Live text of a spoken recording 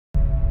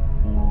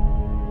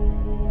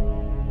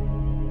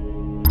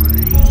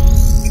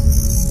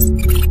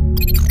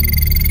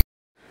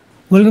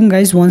Welcome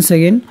guys once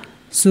again.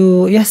 So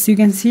yes, you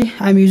can see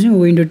I'm using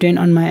Windows 10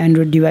 on my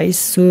Android device.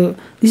 So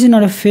this is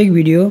not a fake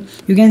video.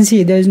 You can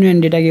see there is no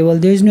any data cable,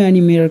 there is no any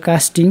mirror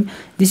casting.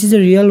 This is a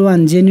real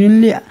one.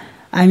 Genuinely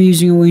I'm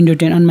using Windows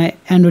 10 on my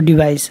Android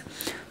device.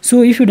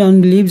 So if you don't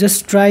believe,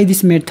 just try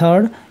this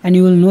method and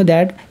you will know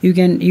that you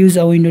can use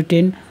a Windows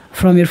 10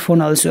 from your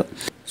phone also.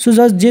 So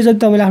just जे जति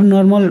तपाईले आफ्नो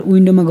normal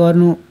विन्डोमा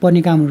गर्नु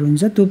पर्ने कामहरु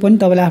हुन्छ त्यो पनि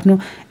तपाईले आफ्नो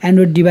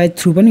एन्ड्रोइड डिभाइस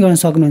थ्रु पनि गर्न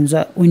सक्नुहुन्छ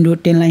विन्डो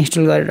 10 लाई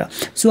इन्स्टल गरेर.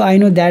 So I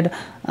know that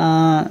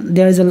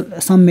there is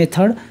some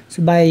method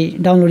by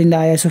downloading the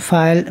ISO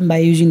file by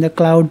using the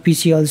cloud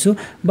PC also,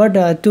 but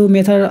त्यो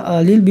method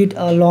a little bit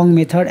a long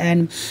method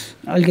and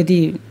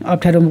अलिकति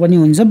अप्ठ्यारो पनि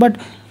हुन्छ, but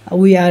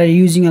we are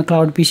using a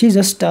cloud PC.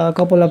 Just a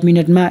couple of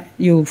minutes मा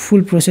यो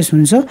full process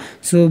हुन्छ.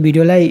 So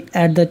video लाई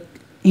at the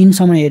end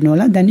सम्म हेर्नु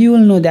होला, then you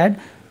will know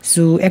that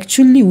so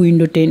actually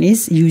Windows 10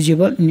 is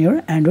usable in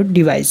your Android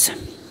device.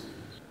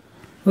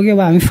 Okay, अब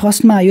हामी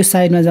first मा यो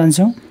साइड मा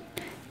जान्छौं.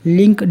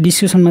 लिंक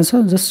डिस्क्रिप्सन मा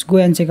छ, just go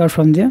and check out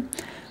from there.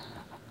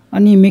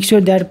 अनि make sure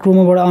that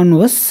Chrome बाट अन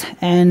होस्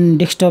and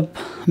desktop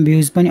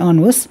views पनि अन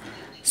होस्.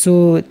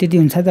 So त्यति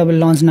हुन्छ तपाईले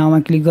लन्च नाउ मा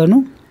क्लिक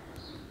गर्नु.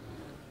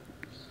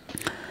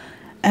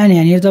 And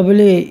here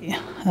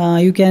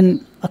तपाईले you can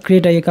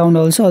create an account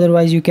also,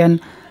 otherwise you can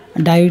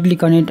directly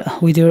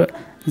connect with your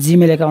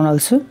Gmail account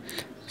also.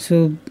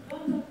 So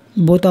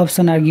both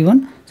options are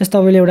given. Just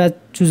तपाईले एउटा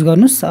चुज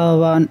गर्नुस्,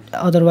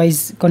 otherwise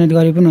कनेक्ट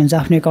गरे पनि हुन्छ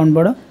आफ्नो अकाउन्ट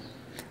बाट.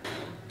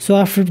 So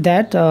after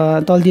that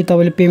तलतिर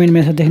तपाईले पेमेन्ट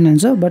मेथड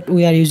देख्नुहुन्छ, but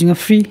we are using a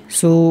free,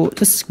 so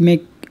just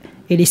make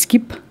it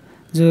skip.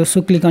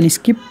 So click on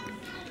skip.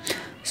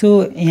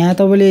 So यहाँ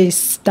तपाईले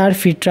start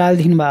free trial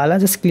देख्नु भयो होला,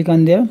 just click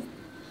on there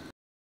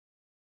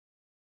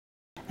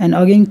and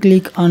again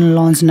click on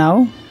launch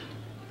now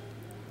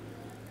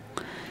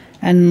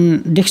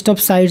and desktop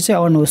side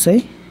चाहिँ on होस् है.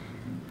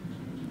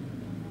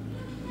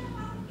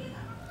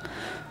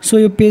 So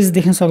यो page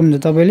देख्न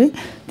सक्नुहुन्छ तपाईले,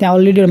 त्यहाँ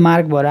अलरेडी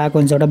मार्क भएर आएको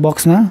हुन्छ एउटा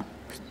बक्समा,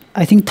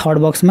 आई थिंक थर्ड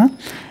बक्समा,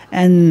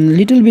 एन्ड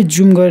लिटल बिट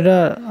जुम गरेर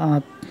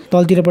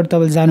तलतिरबाट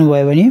तपाईले जानु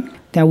भयो भने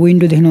त्यहाँ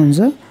विन्डो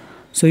देख्नुहुन्छ.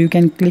 So you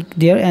can click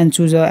there and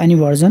choose any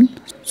version.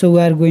 So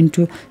we are going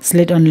to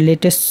select on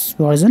latest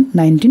version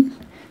 19.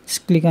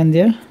 Just click on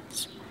there.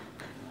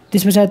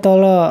 त्यसपछि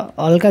तल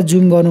हल्का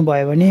जुम गर्नु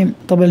भयो भने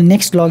तपाईले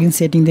नेक्स्ट लगइन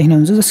सेटिङ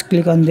देख्नुहुन्छ, जस्ट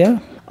क्लिक अन देयर.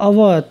 अब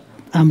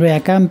हाम्रो यहाँ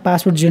काम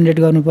पासवर्ड जेनेरेट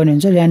गर्नुपर्ने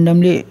हुन्छ,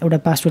 र्यान्डमली एउटा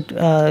पासवर्ड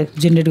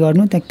जेनेरेट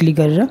गर्नु, त्यहाँ क्लिक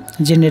गरेर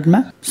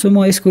जेनेरेटमा. सो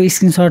म यसको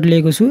स्क्रिनशट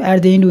लिएको छु. At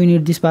the and we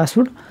need this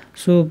password.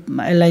 So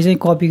यसलाई चाहिँ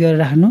कपी गरेर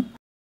राख्नु.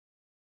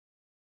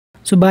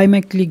 सो बाईमा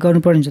क्लिक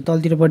गर्नुपर्ने हुन्छ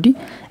तलतिरपट्टि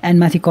एन्ड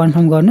माथि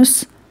कन्फर्म गर्नुस्.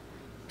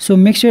 सो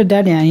मेक श्योर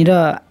दैट यहाँनिर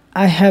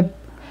I have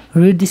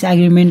read this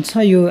agreement छ,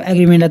 यो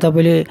एग्रीमेन्टलाई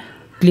तपाईले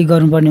क्लिक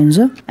गर्नुपर्ने हुन्छ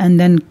and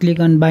then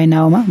click on by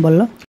नाउमा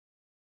बल्ल.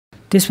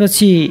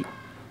 त्यसपछि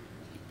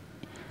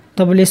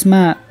तपाईले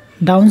यसमा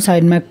डाउन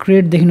साइडमा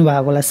क्रिएट देख्नु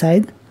भएको होला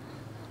सायद.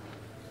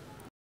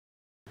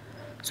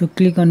 So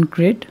click on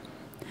create.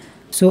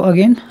 So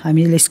again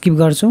हामीले स्किप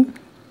गर्छौं.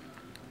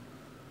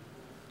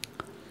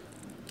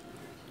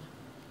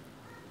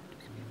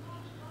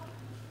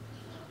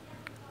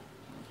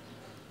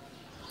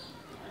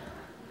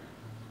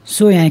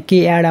 सो यहाँ के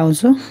एड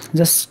आउँछ,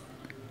 just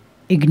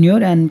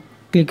ignore and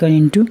click on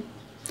into.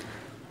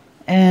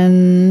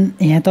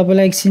 And यहाँ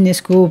तपाईलाई एकछिन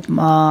यसको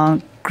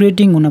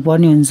क्रिएटिङ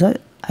हुनुपर्ने हुन्छ,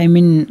 आई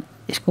मिन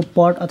यसको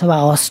पट अथवा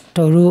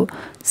होस्टहरु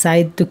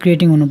सायद त्यो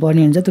क्रिएटिङ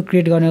हुनुपर्ने हुन्छ. त्यो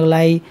क्रिएट गर्नको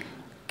लागि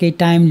केही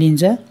टाइम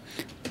लिन्छ,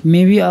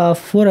 मेबी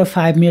 4 or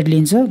 5 मिनेट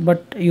लिन्छ,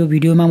 बट यो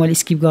भिडियोमा मैले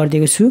स्किप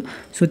गरिदिएको छु.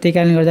 सो त्यही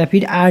कारणले गर्दा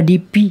फेरि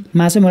आरडीपी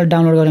मा चाहिँ मैले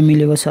डाउनलोड गर्न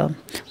मिलेको छ.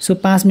 सो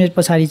 5 मिनेट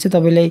पछाडी चाहिँ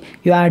तपाईले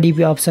यो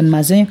आरडीपी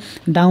अप्सनमा चाहिँ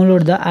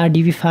डाउनलोड द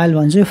आरडीपी फाइल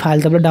भन्छ, यो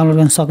फाइल तपाईले डाउनलोड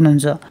गर्न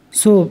सक्नुहुन्छ.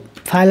 सो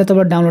फाइललाई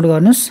तपाईले डाउनलोड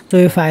गर्नुस्. सो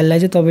यो फाइललाई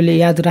चाहिँ तपाईले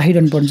याद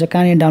राखिरहनु पर्छ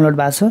कहाँ डाउनलोड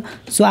भएको छ.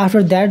 So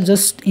after that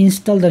just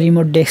install the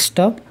remote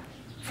desktop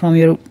from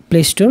your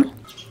Play Store.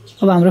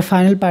 अब हाम्रो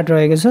फाइनल पार्ट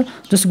रहेको छ.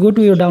 Just go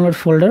to your download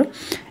folder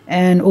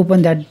and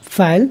open that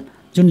file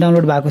जुन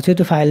डाउनलोड भएको थियो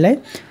त्यो फाइललाई.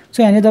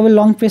 सो यहाँ तपाईले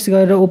लङ प्रेस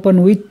गरेर ओपन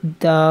विथ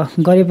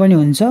गरे पनि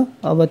हुन्छ,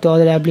 अब त्यो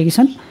अदर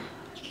एप्लिकेसन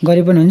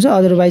गरे पनि हुन्छ,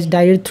 अदरवाइज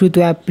डाइरेक्ट थ्रु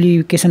त्यो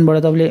एप्लिकेसनबाट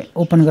तपाईले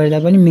ओपन गरेर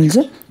पनि मिल्छ.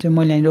 त्यो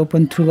मैले यहाँ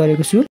ओपन थ्रु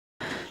गरेको छु.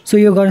 सो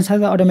यो गर्न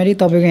साथ अटोमेटिक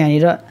तपाईको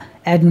यहाँ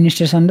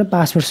एडमिनिस्ट्रेसन र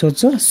पासवर्ड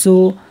सोध्छ. सो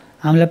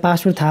हामीलाई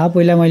पासवर्ड थाहा,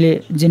 पहिला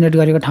मैले जेनेरेट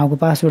गरेको ठाउँको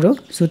पासवर्ड हो.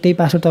 सो त्यही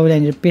पासवर्ड तपाईले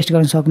यहाँ पेस्ट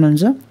गर्न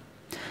सक्नुहुन्छ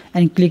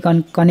एन्ड क्लिक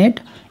अन कनेक्ट.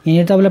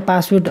 यहाँ तपाईलाई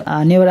password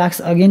never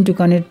ask again to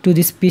connect to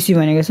this PC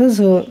भनेको छ.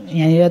 सो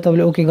यहाँ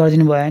तपाईले ओके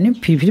गरिदिनु भयो भने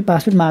फेरि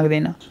पासवर्ड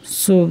माग्दैन.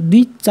 सो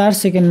 2-4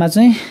 सेकेन्डमा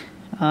चाहिँ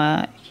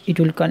it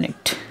will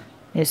connect.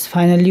 Yes,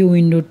 finally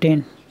window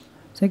 10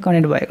 चाहिँ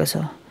कनेक्ट भएको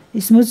छ.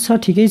 स्मुथ छ,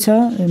 ठिकै छ.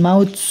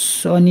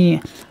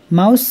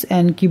 माउस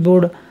एन्ड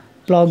कीबोर्ड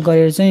प्लग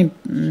गरेर चाहिँ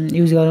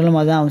युज गर्नलाई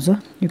मजा आउँछ.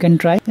 You can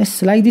try.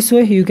 Yes, like this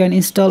way you can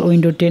install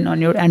Windows 10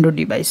 on your Android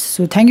device.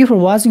 So thank you for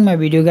watching my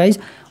video guys.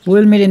 We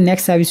will meet in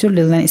next episode.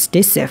 Till then,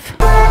 stay safe.